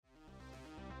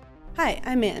Hi,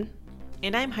 I'm Ann.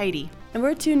 And I'm Heidi. And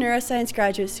we're two neuroscience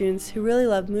graduate students who really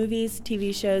love movies,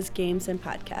 TV shows, games, and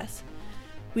podcasts.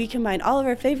 We combine all of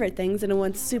our favorite things into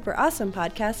one super awesome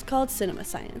podcast called Cinema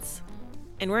Science.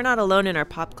 And we're not alone in our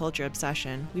pop culture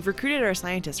obsession. We've recruited our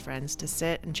scientist friends to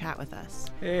sit and chat with us.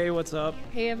 Hey, what's up?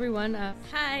 Hey everyone.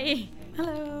 Hi.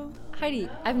 Hello. Heidi,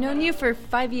 I've known you for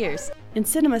 5 years. In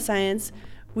Cinema Science,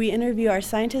 we interview our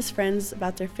scientist friends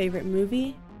about their favorite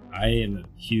movie, I am a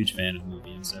huge fan of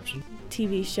movie Inception.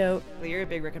 TV show, Well, you're a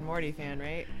big Rick and Morty fan,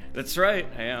 right? That's right,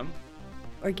 I am.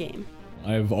 or game.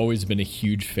 I've always been a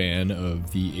huge fan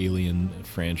of the Alien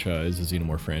franchise, the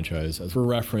Xenomorph franchise. As for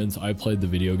reference, I played the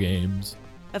video games.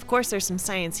 Of course, there's some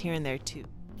science here and there, too.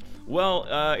 Well,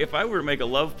 if I were to make a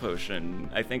love potion,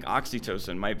 I think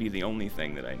oxytocin might be the only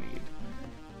thing that I need.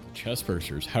 Chest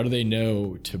bursters, how do they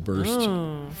know to burst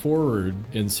forward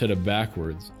instead of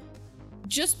backwards?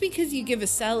 Just because you give a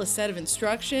cell a set of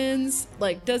instructions,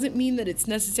 doesn't mean that it's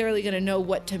necessarily going to know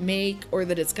what to make or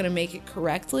that it's going to make it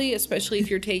correctly, especially if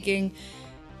you're taking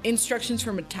instructions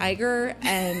from a tiger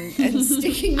and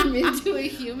sticking them into a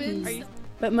human.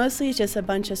 But mostly it's just a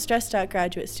bunch of stressed out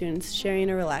graduate students sharing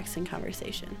a relaxing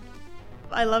conversation.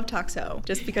 I love Toxo,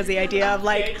 just because the idea of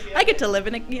I get to live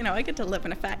in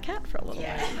a fat cat for a little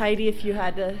while. Heidi, if you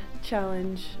had to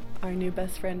challenge our new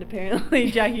best friend, apparently,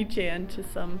 Jackie Chan, to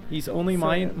some... He's only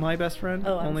my best friend?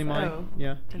 Oh, I'm only sorry. mine?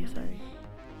 Yeah. I'm sorry.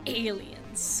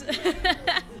 Aliens.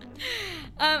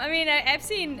 I've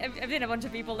seen a bunch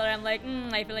of people that I'm like,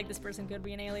 I feel like this person could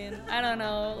be an alien. I don't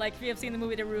know. Like, if you have seen the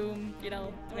movie The Room,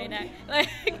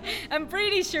 I'm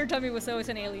pretty sure Tommy Wiseau is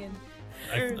an alien.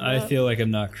 I feel like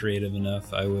I'm not creative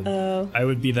enough. I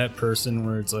would be that person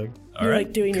where it's like, all You're,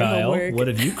 right, doing your Kyle, homework. what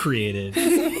have you created?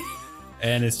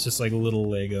 And it's just like a little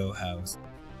Lego house.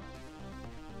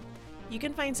 You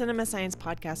can find Cinema Science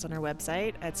Podcast on our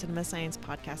website at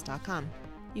cinemasciencepodcast.com.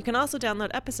 You can also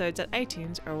download episodes at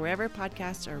iTunes or wherever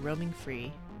podcasts are roaming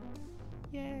free.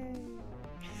 Yay!